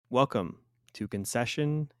Welcome to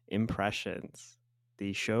Concession Impressions,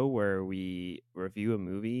 the show where we review a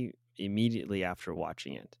movie immediately after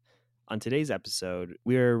watching it. On today's episode,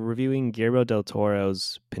 we are reviewing Guillermo del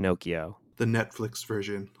Toro's Pinocchio, the Netflix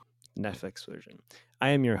version. Netflix version. I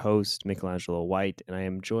am your host, Michelangelo White, and I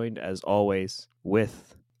am joined, as always,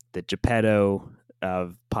 with the Geppetto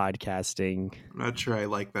of podcasting, I'm not sure I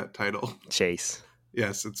like that title. Chase.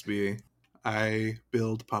 Yes, it's me. I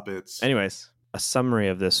build puppets. Anyways, a summary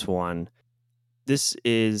of this one. This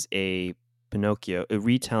is a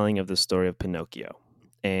retelling of the story of Pinocchio.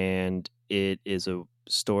 And it is a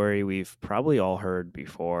story we've probably all heard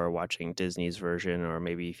before watching Disney's version, or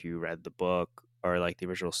maybe if you read the book or like the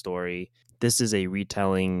original story. This is a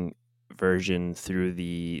retelling version through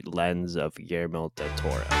the lens of Guillermo del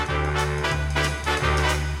Toro.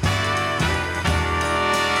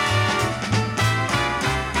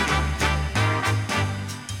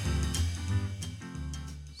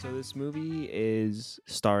 So this movie is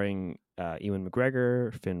starring Ewan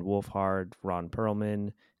McGregor, Finn Wolfhard, Ron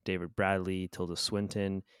Perlman, David Bradley, Tilda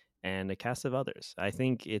Swinton, and a cast of others. I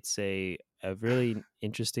think it's a really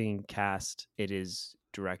interesting cast. It is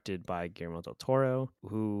directed by Guillermo del Toro,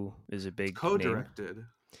 who is a big co-directed, name.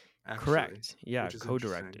 Actually, Correct. Yeah, which is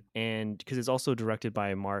co-directed. And because it's also directed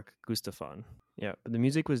by Mark Gustafson. Yeah, but the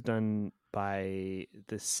music was done by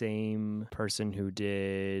the same person who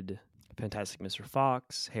did Fantastic Mr.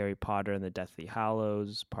 Fox, Harry Potter and the Deathly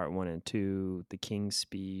Hallows, Part 1 and 2, The King's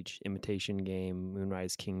Speech, Imitation Game,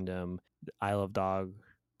 Moonrise Kingdom, Isle of Dog.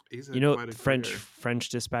 French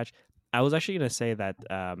Dispatch. I was actually going to say that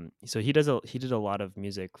so he did a lot of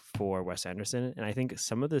music for Wes Anderson, and I think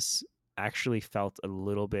some of this actually felt a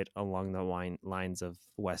little bit along the lines of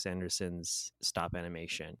Wes Anderson's stop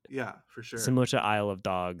animation. Yeah, for sure. Similar to Isle of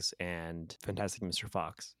Dogs and Fantastic Mr.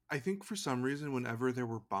 Fox. I think for some reason, whenever there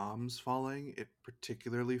were bombs falling, it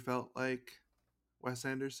particularly felt like Wes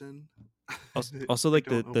Anderson. Also like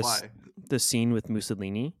the scene with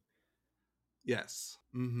Mussolini. Yes.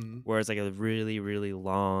 Mm-hmm. Where it's like a really, really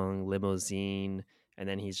long limousine, and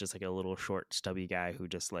then he's just like a little short, stubby guy who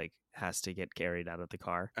just like has to get carried out of the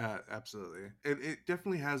car. Absolutely. It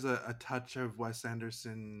definitely has a touch of Wes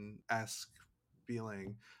Anderson-esque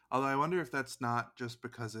feeling. Although I wonder if that's not just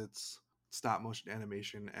because it's stop motion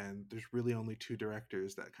animation and there's really only two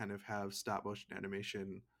directors that kind of have stop motion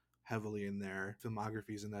animation heavily in their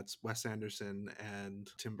filmographies, and that's Wes Anderson and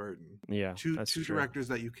Tim Burton. Yeah, two true. Directors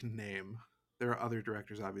that you can name. There are other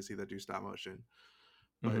directors obviously that do stop motion,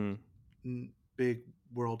 but big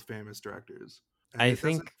world famous directors. And it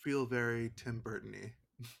doesn't feel very Tim Burton-y.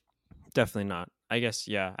 Definitely not. I guess,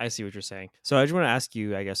 yeah, I see what you're saying. So I just want to ask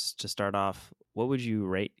you, I guess, to start off, what would you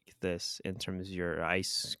rate this in terms of your ice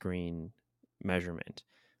screen measurement?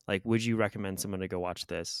 Like, would you recommend someone to go watch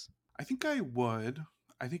this? I think I would.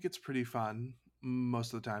 I think it's pretty fun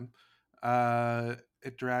most of the time.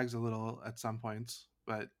 It drags a little at some points,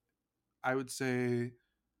 but I would say,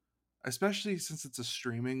 especially since it's a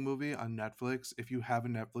streaming movie on Netflix, if you have a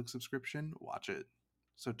Netflix subscription, watch it.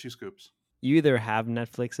 So 2 scoops. You either have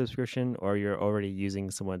Netflix subscription or you're already using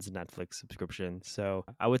someone's Netflix subscription. So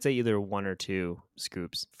I would say either 1 or 2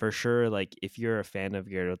 scoops. For sure, like if you're a fan of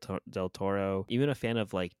Guillermo del Toro, even a fan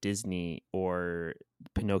of like Disney or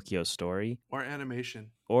Pinocchio story. Or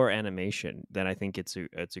animation. Then I think it's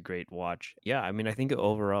a great watch. Yeah, I mean, I think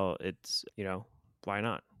overall it's, why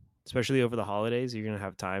not? Especially over the holidays, you're going to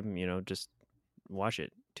have time, just watch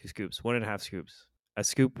it. 2 scoops, 1.5 scoops. A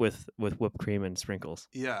scoop with whipped cream and sprinkles.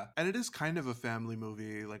 Yeah, and it is kind of a family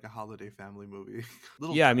movie, like a holiday family movie.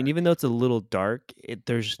 Yeah, dark. I mean, even though it's a little dark,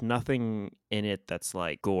 there's nothing in it that's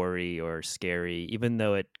like gory or scary. Even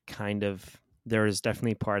though it kind of, there's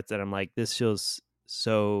definitely parts that I'm like, this feels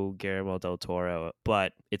so Guillermo del Toro,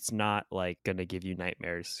 but it's not like gonna give you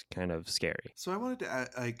nightmares kind of scary. So I wanted to add,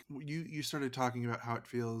 like, you started talking about how it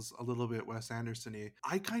feels a little bit Wes Anderson-y.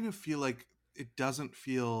 I kind of feel like it doesn't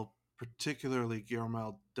feel particularly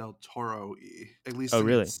Guillermo del Toro-y, at least in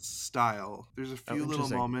its style. There's a few little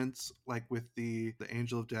moments, like with the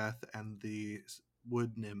Angel of Death and the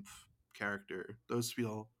wood nymph character. Those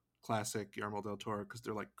feel classic Guillermo del Toro because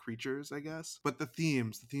they're like creatures, I guess. But the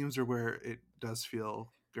themes are where it does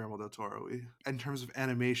feel Guillermo del Toro-y. In terms of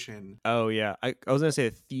animation. Oh, yeah. I was going to say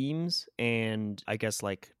the themes and I guess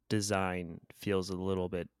like design feels a little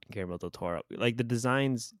bit Guillermo del Toro. Like the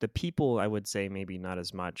designs, the people, I would say maybe not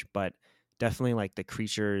as much, but definitely like the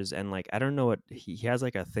creatures and like, I don't know what, he has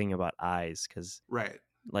like a thing about eyes because right.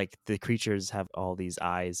 Like the creatures have all these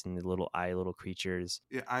eyes and the little creatures.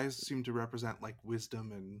 Yeah, eyes seem to represent like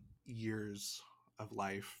wisdom and years of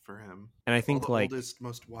life for him. And I All think the like oldest,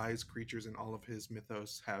 most wise creatures in all of his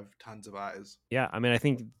mythos have tons of eyes. yeah, I mean I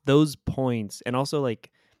think those points and also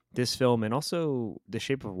like this film and also The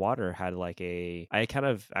Shape of Water had like a I kind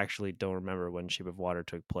of actually don't remember when Shape of Water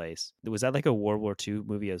took place. Was that like a World War II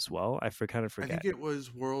movie as well? Kind of I think forget. it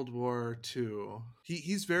was World War II.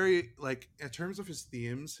 He's very like in terms of his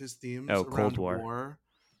themes Oh, Cold around War. war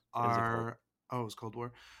Is it cold? are oh, it was Cold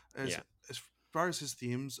War. Yeah. As far as his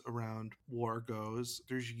themes around war goes,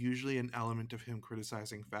 there's usually an element of him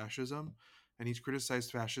criticizing fascism, and he's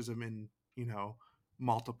criticized fascism in, you know,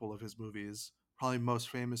 multiple of his movies. Probably most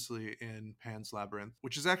famously in Pan's Labyrinth,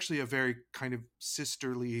 which is actually a very kind of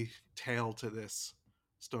sisterly tale to this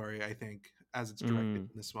story, I think, as it's directed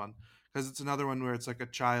Mm, in this one, because it's another one where it's like a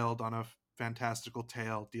child on a fantastical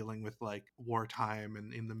tale dealing with like wartime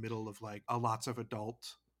and in the middle of like lots of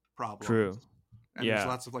adult problems, true. and there's Yeah.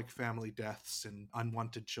 lots of like family deaths and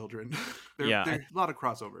unwanted children. Yeah. There's a lot of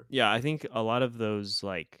crossover. Yeah, I think a lot of those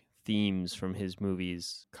like themes from his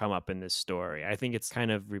movies come up in this story. I think it's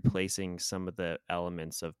kind of replacing some of the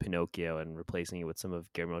elements of Pinocchio and replacing it with some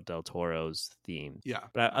of Guillermo del Toro's themes. Yeah,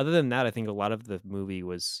 But other than that, I think a lot of the movie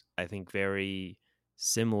was, I think, very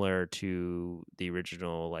similar to the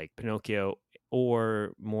original like Pinocchio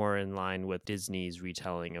or more in line with Disney's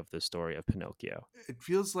retelling of the story of Pinocchio. it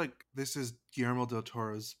feels like this is Guillermo del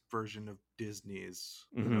Toro's version of Disney's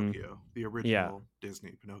Hmm. Pinocchio, the Yeah. original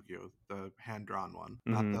Disney Pinocchio, the hand drawn one,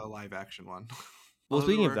 not Hmm. the live action one. Well, Although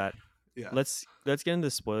there speaking of were, that, yeah. let's get into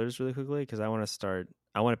spoilers really quickly because I want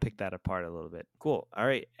to pick that apart a little bit. Cool. All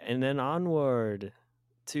right, and then onward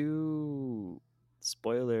to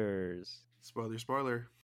spoilers. Spoiler, spoiler.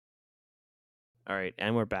 All right,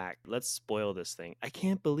 and we're back. Let's spoil this thing. I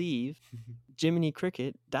can't believe Jiminy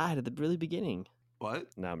Cricket died at the really beginning. What?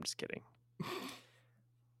 No, I'm just kidding.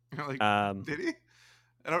 You're like, Um, did he?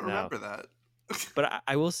 I don't no, remember that. but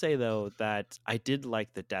I will say though that I did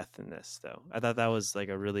like the death in this. Though I thought that was like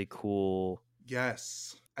a really cool.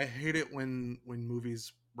 Yes, I hate it when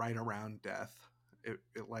movies right around death. It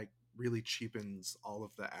like really cheapens all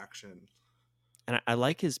of the action. And I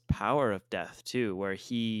like his power of death too, where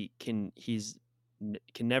can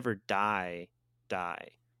never die,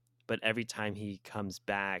 but every time he comes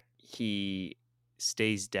back, he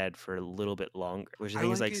stays dead for a little bit longer, which I I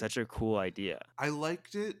think is like like it. such a cool idea. I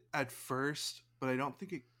liked it at first, but I don't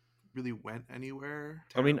think it really went anywhere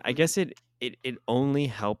I mean, I terribly. guess it only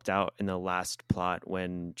helped out in the last plot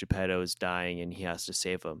when Geppetto is dying and he has to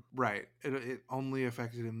save him. Right. It only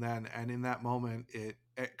affected him then, and in that moment, it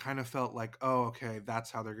kind of felt like, oh, okay,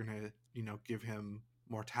 that's how they're gonna, you know, give him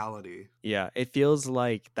mortality. Yeah, it feels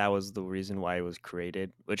like that was the reason why it was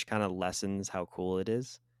created, which kind of lessens how cool it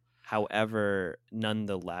is. However,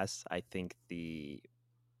 nonetheless, I think the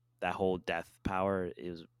that whole death power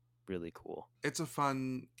is really cool. It's a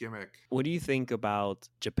fun gimmick. What do you think about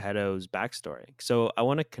Geppetto's backstory? So I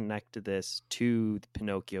want to connect this to the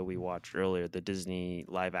Pinocchio we watched earlier, the Disney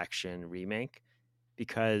live action remake,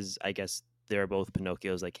 because I guess they're both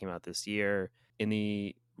Pinocchios that came out this year. In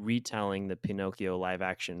the retelling the Pinocchio live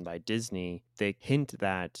action by Disney, they hint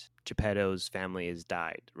that Geppetto's family has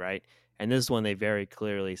died, right? And this one, they very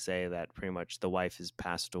clearly say that pretty much the wife has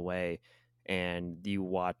passed away and you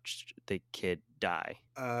watched the kid die.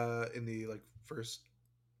 In the like first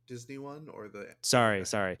Disney one or the live Sorry, action?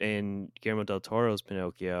 sorry. In Guillermo del Toro's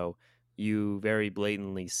Pinocchio, you very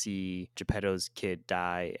blatantly see Geppetto's kid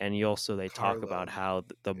die, and you also they talk about Carlo. how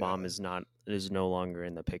the mom Yeah. is no longer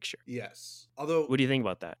in the picture. Yes. Although What do you think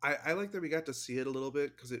about that? I like that we got to see it a little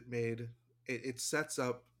bit because it sets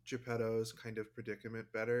up Geppetto's kind of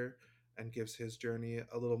predicament better and gives his journey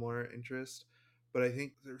a little more interest. But I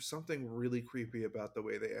think there's something really creepy about the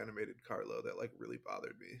way they animated Carlo that like really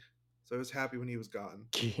bothered me. So I was happy when he was gone.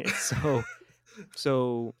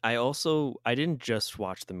 So I didn't just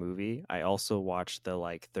watch the movie. I also watched the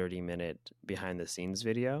like 30-minute behind the scenes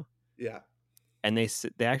video, Yeah. and they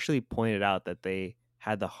actually pointed out that they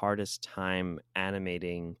had the hardest time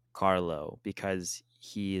animating Carlo because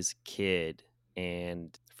he is a kid,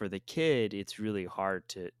 and for the kid it's really hard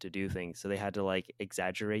to do things, so they had to like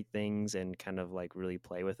exaggerate things and kind of like really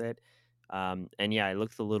play with it. And yeah, it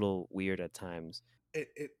looked a little weird at times. It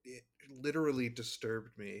literally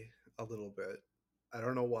disturbed me a little bit. I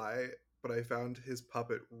don't know why, but I found his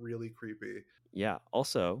puppet really creepy. Yeah,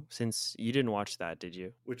 also, since you didn't watch that, did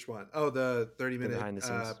you? Which one? Oh, the 30 The minute behind the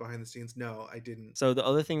scenes. behind the scenes. No, I didn't. So the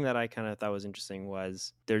other thing that I kind of thought was interesting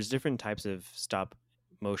was there's different types of stop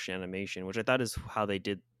motion animation, which I thought is how they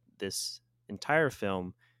did this entire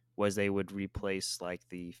film was they would replace like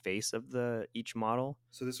the face of the each model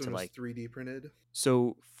So this to one was like 3D printed.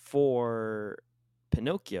 so for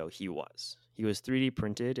Pinocchio, he was 3D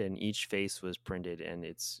printed, and each face was printed, and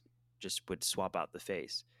it's just would swap out the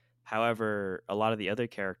face. However, a lot of the other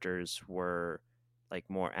characters were like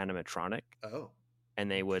more animatronic, Oh, and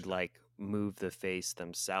they would interesting. like move the face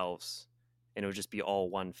themselves, and it would just be all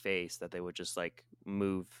one face that they would just like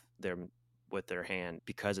move their with their hand,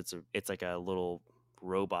 because it's like a little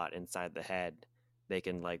robot inside the head. They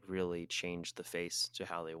can like really change the face to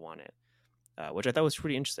how they want it, which I thought was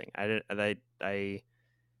pretty interesting.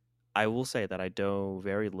 I will say that I know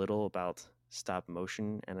very little about stop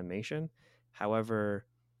motion animation. However,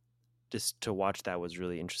 just to watch that was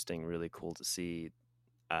really interesting, really cool to see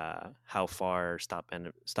how far stop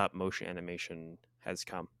motion animation has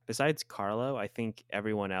come. Besides Carlo, I think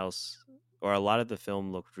everyone else, or a lot of the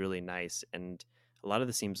film, looked really nice, and a lot of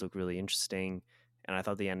the scenes looked really interesting. And I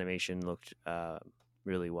thought the animation looked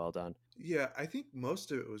really well done. Yeah, I think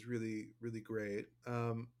most of it was really, really great.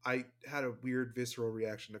 I had a weird visceral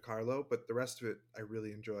reaction to Carlo, but the rest of it I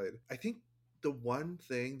really enjoyed. I think the one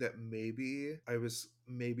thing that maybe I was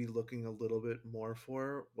maybe looking a little bit more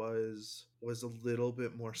for was a little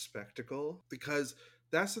bit more spectacle, because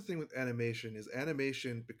that's the thing with animation is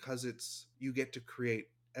animation, because it's you get to create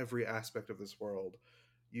every aspect of this world.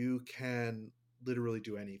 You can literally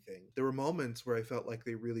do anything. There were moments where I felt like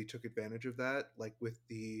they really took advantage of that, like with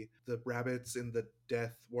the rabbits in the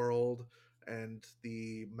death world and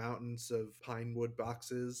the mountains of pine wood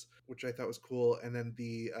boxes, which I thought was cool, and then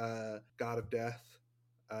the god of death,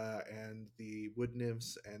 and the wood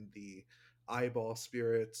nymphs and the eyeball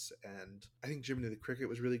spirits. And I think Jiminy the Cricket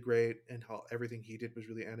was really great, and how everything he did was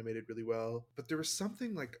really animated really well. But there was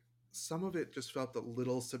something like some of it just felt a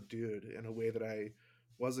little subdued in a way that I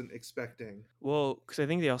wasn't expecting. Well, because I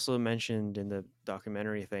think they also mentioned in the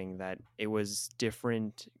documentary thing that it was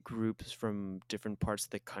different groups from different parts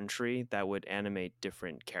of the country that would animate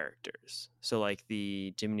different characters. So, like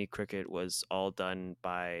the Jiminy Cricket was all done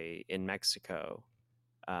by in Mexico,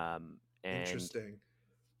 um, and Interesting.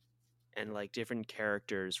 like different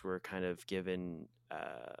characters were kind of given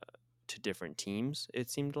to different teams. It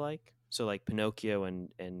seemed like so, like Pinocchio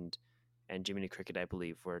and Jiminy Cricket, I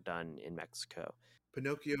believe, were done in Mexico.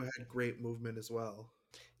 Pinocchio had great movement as well.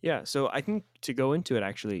 Yeah, so I think to go into it,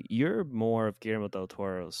 actually, you're more of Guillermo del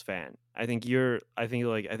Toro's fan. I think I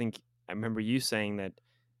remember you saying that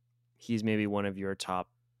he's maybe one of your top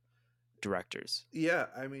directors, Yeah,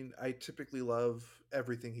 I mean, I typically love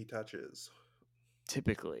everything he touches.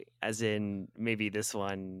 typically, as in maybe this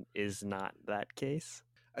one is not that case.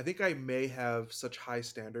 I think I may have such high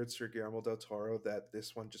standards for Guillermo del Toro that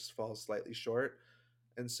this one just falls slightly short.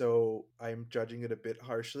 And so I'm judging it a bit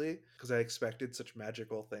harshly because I expected such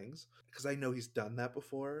magical things. Because I know he's done that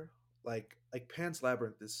before. Like Pan's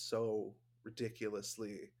Labyrinth is so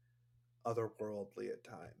ridiculously otherworldly at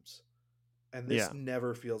times. And this Yeah.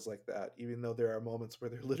 never feels like that, even though there are moments where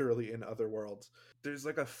they're literally in other worlds. There's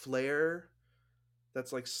like a flair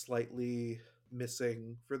that's like slightly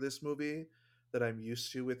missing for this movie that I'm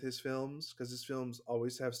used to with his films, because his films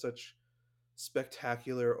always have such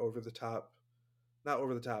spectacular, over the top, not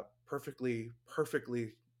over the top, perfectly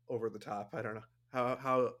over the top. I don't know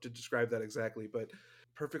how to describe that exactly, but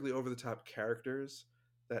perfectly over the top characters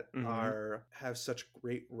that Hmm. are have such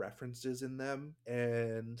great references in them.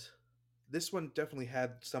 And this one definitely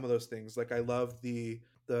had some of those things. Like I love the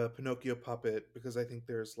Pinocchio puppet, because I think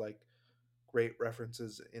there's like great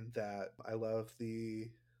references in that. I love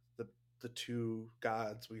the the two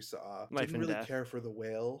gods we saw. Life Didn't and really death. care for the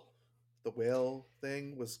whale. The whale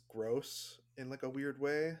thing was gross in like a weird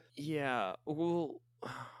way. Yeah. Well,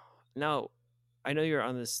 now I know you're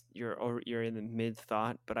on this. You're in the mid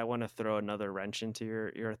thought, but I want to throw another wrench into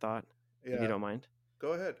your thought, if you Yeah, don't mind.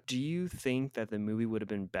 go ahead. Do you think that the movie would have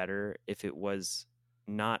been better if it was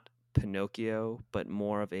not Pinocchio, but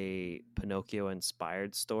more of a Pinocchio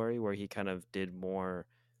inspired story where he kind of did more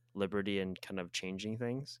liberty and kind of changing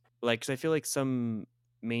things? Like, 'cause I feel like some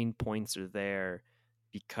main points are there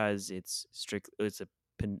because it's a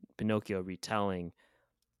Pinocchio retelling.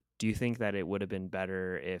 Do you think that it would have been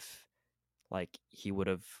better if like he would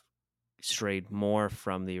have strayed more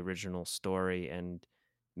from the original story and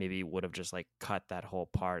maybe would have just like cut that whole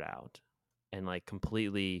part out and like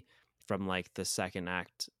completely from like the second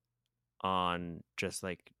act on just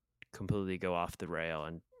like completely go off the rail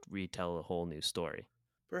and retell a whole new story?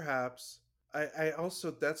 Perhaps. I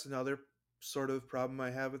also, that's another sort of problem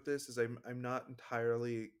I have with this, is I'm not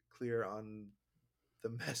entirely clear on the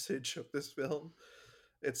message of this film.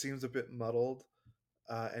 It seems a bit muddled,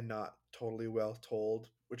 and not totally well told,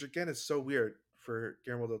 which again is so weird for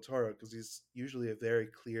Guillermo del Toro, because he's usually a very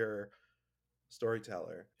clear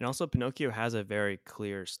storyteller. And also Pinocchio has a very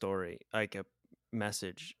clear story, like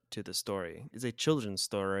message to the story. It's a children's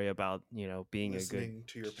story about, being a good Listening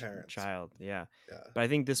to your parents. child. Yeah. Yeah. But I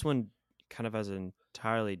think this one kind of has an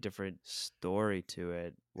entirely different story to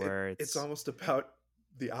it where It's it's, almost about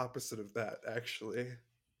the opposite of that, actually.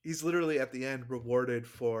 He's literally at the end rewarded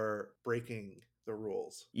for breaking the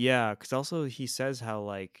rules. yeah, because also he says how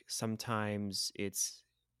like sometimes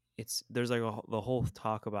there's like the whole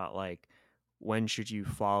talk about like when should you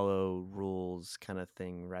follow rules kind of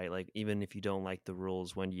thing, right? Like even if you don't like the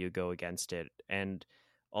rules, when do you go against it? And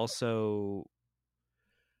also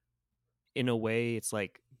in a way it's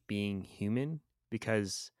like being human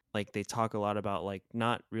because like they talk a lot about like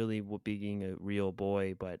not really being a real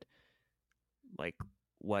boy, but like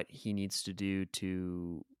what he needs to do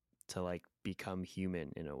to like become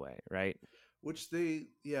human in a way, right? Which they,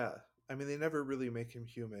 yeah, I mean, they never really make him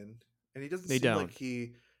human, and he doesn't They seem like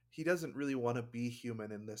don't. he doesn't really want to be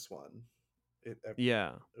human in this one. It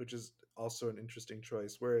Yeah. which is also an interesting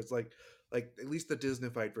choice. Whereas like at least the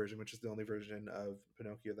Disneyfied version, which is the only version of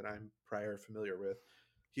Pinocchio that I'm prior familiar with,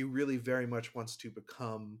 he really very much wants to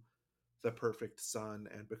become the perfect son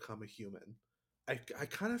and become a human. I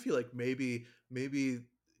kind of feel like maybe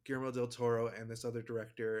Guillermo del Toro and this other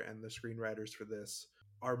director and the screenwriters for this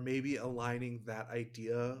are maybe aligning that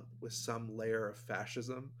idea with some layer of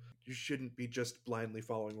fascism. You shouldn't be just blindly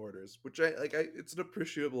following orders, which I like. It's an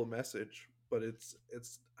appreciable message, but it's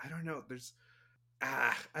I don't know.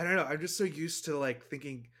 I don't know. I'm just so used to like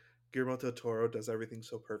thinking Guillermo del Toro does everything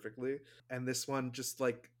so perfectly, and this one just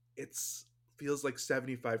like it's feels like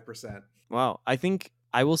 75%. Wow. I think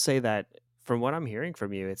I will say that from what I'm hearing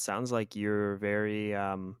from you, it sounds like you're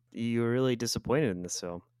really disappointed in this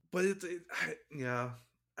film. But yeah,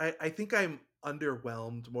 I think I'm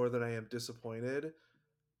underwhelmed more than I am disappointed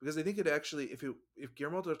because I think it actually if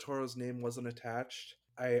Guillermo del Toro's name wasn't attached,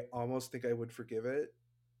 I almost think I would forgive it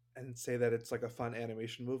and say that it's like a fun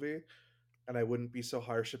animation movie, and I wouldn't be so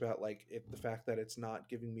harsh about like the fact that it's not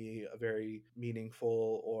giving me a very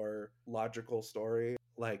meaningful or logical story,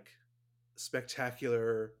 like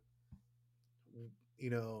spectacular, you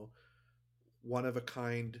know, one of a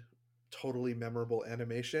kind, totally memorable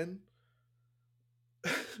animation.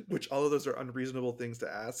 Which all of those are unreasonable things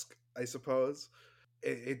to ask, I suppose.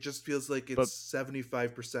 It just feels like it's But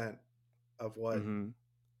 75% of what mhm,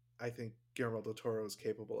 I think Guillermo del Toro is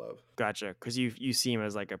capable of. gotcha. Because you see him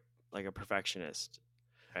as like a perfectionist,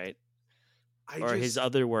 right? I Or his just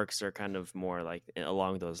other works are kind of more like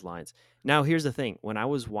along those lines. Now, here's the thing: when I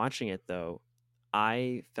was watching it, though,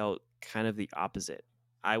 I felt kind of the opposite.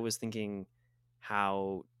 I was thinking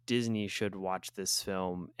how Disney should watch this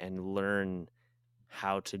film and learn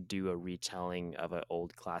how to do a retelling of an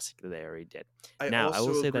old classic that they already did. I Now, I will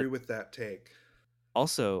also say agree that with that take.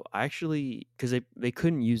 also, I actually, because they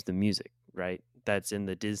couldn't use the music, right? That's in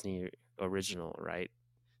the Disney original, right?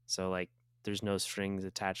 So, like, there's no strings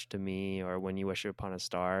attached to me or When You Wish Upon a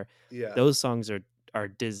Star. Yeah. Those songs are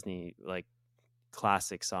Disney, like,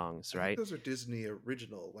 classic songs, I think right? those are Disney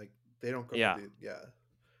original. Like they don't go to Yeah, the yeah.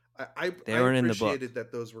 I they weren't in the appreciated book.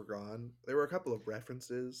 that those were gone. There were a couple of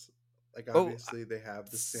references. Like Oh, obviously they have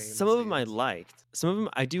the same some of them I scenes. liked. Some of them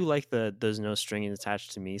I do like the "There's No Strings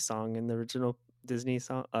Attached to Me" song in the original Disney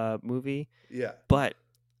song movie, Yeah. but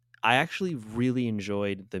I actually really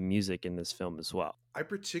enjoyed the music in this film as well. I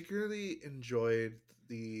particularly enjoyed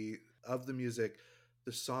the of the music,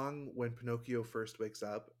 the song when Pinocchio first wakes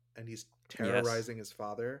up and he's Yes. terrorizing his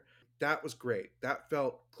father. That was great. That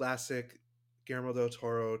felt classic Guillermo del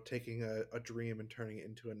Toro taking a dream and turning it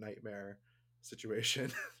into a nightmare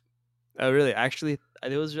situation. Oh, really? Actually, I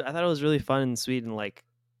thought it was really fun and sweet and like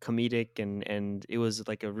comedic and it was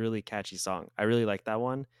like a really catchy song. I really liked that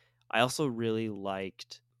one. I also really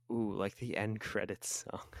liked like the end credits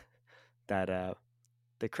song that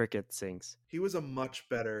the cricket sings. He was a much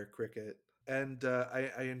better cricket. And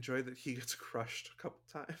I enjoyed that he gets crushed a couple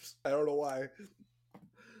times. I don't know why.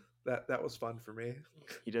 That was fun for me.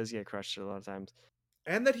 He does get crushed a lot of times.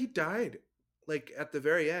 And that he died like at the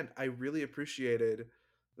very end. I really appreciated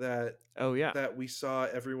that Oh yeah. that we saw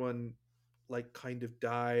everyone like kind of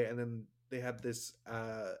die, and then they had this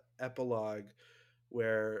epilogue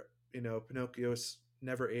where Pinocchio's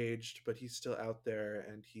never aged, but he's still out there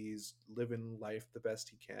and he's living life the best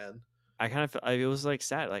he can. I kind of it was like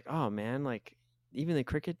sad like, "Oh man, like even the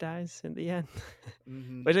cricket dies in the end."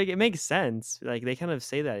 Hmm. Which like it makes sense. Like they kind of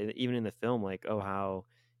say that even in the film like, "Oh, how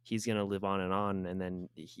he's going to live on and then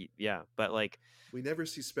yeah, but like We never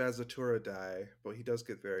see Spazzatura die, but he does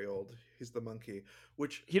get very old. He's the monkey,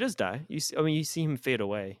 which he does die. I mean, you see him fade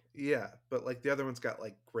away. yeah, but like the other one's got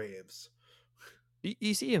like graves.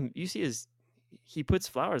 You see him. You see his. He puts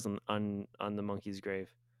flowers on the monkey's grave.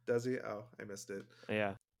 Does he? Oh, I missed it.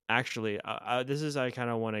 Yeah. Actually, this is I kind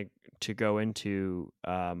of want to go into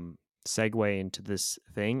segue into this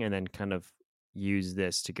thing and then kind of use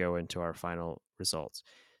this to go into our final results.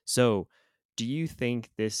 So, do you think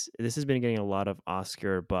this has been getting a lot of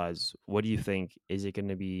Oscar buzz? What do you think? Is it going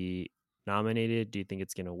to be nominated? Do you think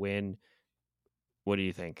it's going to win? What do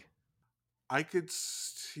you think? I could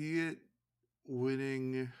see it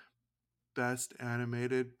winning Best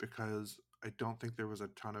Animated because I don't think there was a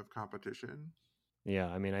ton of competition. Yeah,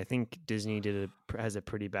 I mean, I think Disney has a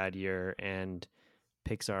pretty bad year, and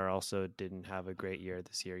Pixar also didn't have a great year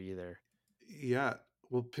this year either. Yeah,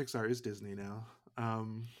 well, Pixar is Disney now.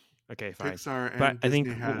 Um, Okay, fine, Pixar but and I think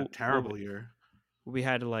Disney had a terrible year. we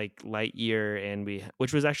had like Lightyear, and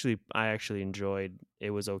which was actually I actually enjoyed.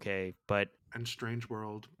 It was okay, but And Strange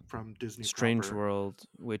World from Disney Strange proper, World,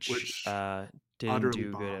 which which didn't utterly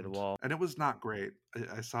do good at bombed, all. and it was not great.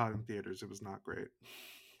 I saw it in theaters. It was not great.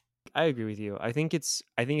 I agree with you. I think it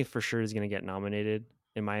for sure is going to get nominated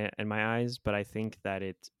in my eyes, but I think that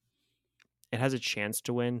it has a chance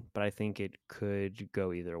to win, but I think it could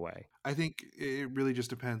go either way. I think it really just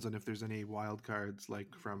depends on if there's any wild cards like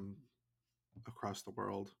from across the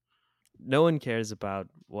world. No one cares about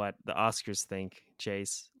what the Oscars think,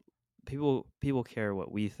 Chase. People care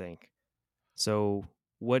what we think. So,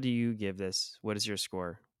 what do you give this? What is your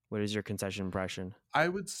score? What is your concession impression? I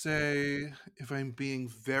would say, if I'm being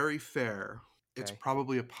very fair, it's Okay.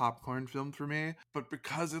 probably a popcorn film for me. But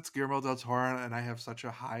because it's Guillermo del Toro and I have such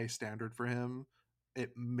a high standard for him,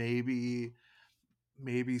 it maybe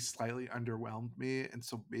slightly underwhelmed me, and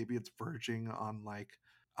so maybe it's verging on like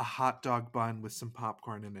a hot dog bun with some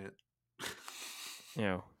popcorn in it.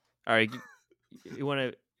 All right. You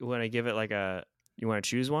want to give it like a you want to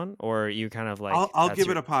choose one, or you kind of like I'll that's give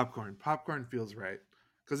your it a popcorn. Popcorn feels right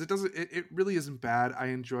because it really isn't bad. I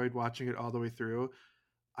enjoyed watching it all the way through.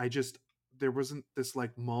 I just there wasn't this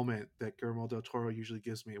like moment that Guillermo del Toro usually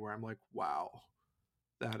gives me where I'm like, wow,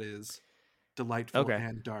 that is delightful okay.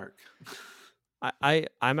 and dark.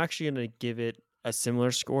 I'm actually gonna give it a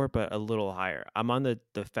similar score, but a little higher. I'm on the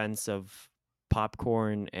fence of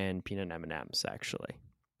popcorn and peanut M&Ms actually.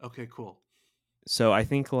 Okay, cool. So I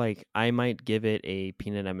think like I might give it a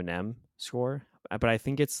peanut M&M score, but I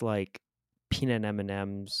think it's like peanut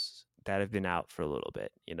M&Ms that have been out for a little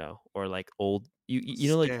bit, or like old. You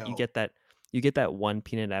know like Stale. you get that one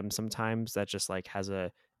peanut M sometimes that just like has an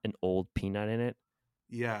old peanut in it.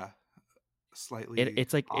 Yeah, slightly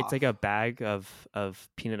It's like a off. bag of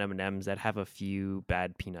peanut M&Ms that have a few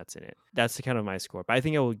bad peanuts in it. That's kind of my score, but I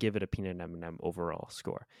think I will give it a peanut M&M overall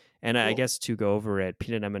score. And I Cool. guess to go over it,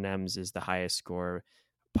 peanut M&Ms is the highest score,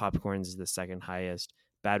 popcorns is the second highest.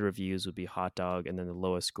 Bad reviews would be hot dog, and then the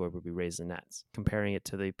lowest score would be raisinets. Comparing it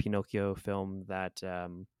to the Pinocchio film that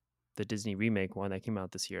the Disney remake one that came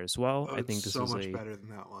out this year as well, Oh, I it's think this so was much a better than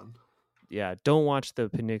that one. yeah. Don't watch the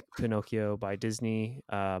Pinocchio by Disney,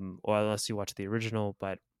 or unless you watch the original,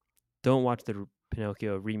 but don't watch the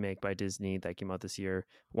Pinocchio remake by Disney that came out this year.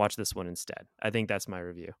 Watch this one instead. I think that's my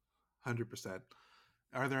review. 100%.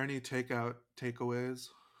 Are there any takeaways?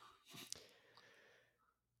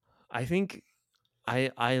 I think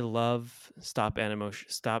I love stop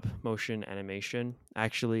motion animation.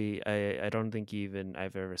 Actually, I don't think even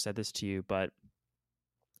I've ever said this to you, but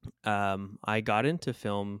I got into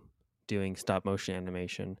film doing stop motion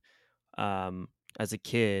animation. As a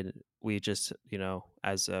kid, we just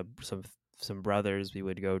as some brothers, we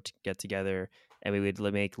would go to get together and we would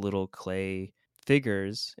make little clay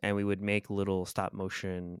figures and we would make little stop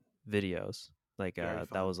motion videos. Like Very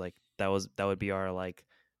fun. that would be our like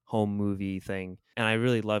home movie thing, and I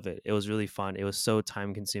really love it. It was really fun. It was so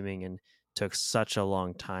time consuming and took such a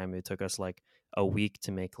long time. It took us like a week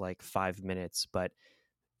to make like 5 minutes, but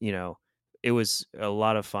you know, it was a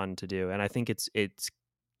lot of fun to do. And I think it's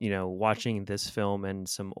watching this film and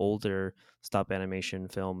some older stop animation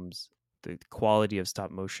films, the quality of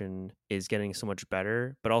stop motion is getting so much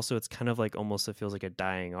better, but also it's kind of like almost it feels like a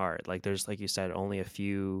dying art. Like there's like you said, only a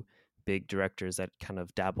few big directors that kind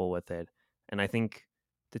of dabble with it. And I think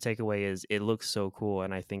the takeaway is it looks so cool,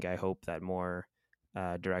 and I hope that more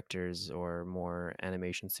directors or more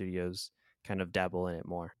animation studios kind of dabble in it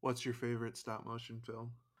more. What's your favorite stop motion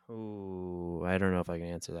film? Ooh, I don't know if I can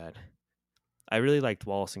answer that. I really liked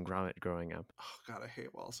Wallace and Gromit growing up. Oh God, I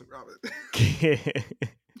hate Wallace and Gromit.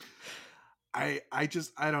 I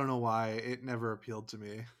I don't know why it never appealed to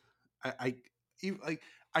me. Like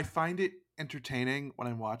I find it entertaining when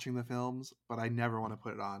I'm watching the films, but I never want to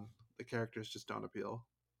put it on. The characters just don't appeal,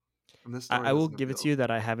 and this story I will doesn't give it to appeal. you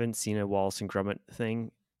that I haven't seen a Wallace and Gromit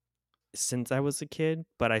thing since I was a kid,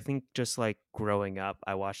 but I think just like growing up,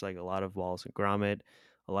 I watched like a lot of Wallace and Gromit,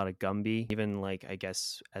 a lot of Gumby. Even like I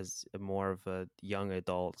guess as more of a young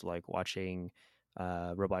adult, like watching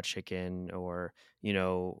Robot Chicken or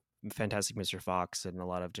Fantastic Mr. Fox and a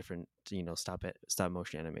lot of different stop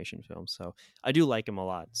motion animation films. So I do like him a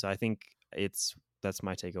lot. So I think that's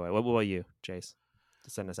my takeaway. What about you, Chase? To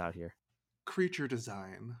send us out here. Creature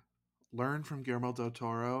design. Learn from Guillermo del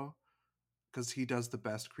Toro because he does the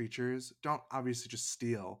best creatures. Don't obviously just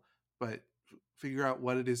steal, but figure out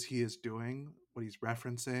what it is he is doing, what he's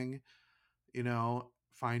referencing,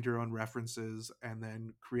 find your own references and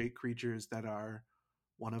then create creatures that are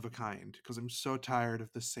one of a kind. Because I'm so tired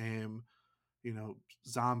of the same,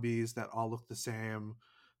 zombies that all look the same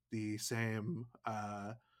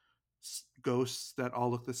ghosts that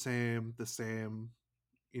all look the same,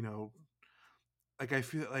 like I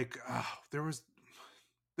feel like there was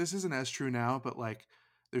this isn't as true now, but like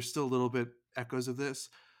there's still a little bit echoes of this,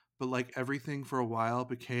 but like everything for a while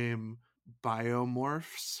became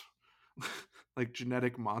biomorphs, like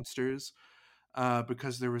genetic monsters,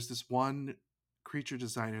 because there was this one creature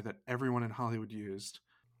designer that everyone in Hollywood used,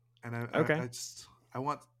 and Okay.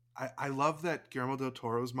 I love that Guillermo del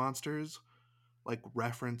Toro's monsters like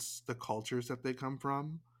reference the cultures that they come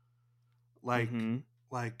from, like Mm-hmm.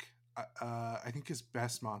 like I think his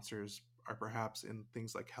best monsters are perhaps in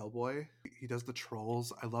things like Hellboy. He does the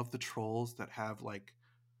trolls. I love the trolls that have like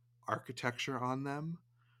architecture on them.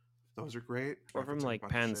 Those are great. Or from Referencing a like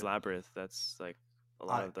bunch of Pan's shit. Labyrinth. That's like a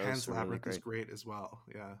lot of those Pan's are really Labyrinth is great. great as well.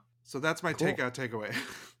 Yeah. So that's my Cool. takeaway.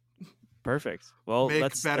 Perfect. Well, Make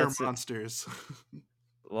better that's it. monsters.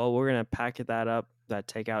 Well, we're gonna pack that up, that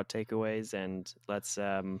takeout takeaways, and let's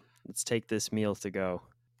take this meal to go.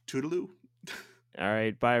 Toodaloo. All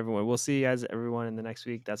right, bye everyone. We'll see you guys everyone in the next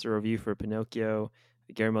week. That's a review for Pinocchio,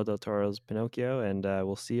 Guillermo del Toro's Pinocchio, and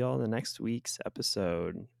we'll see you all in the next week's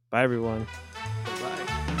episode. Bye everyone.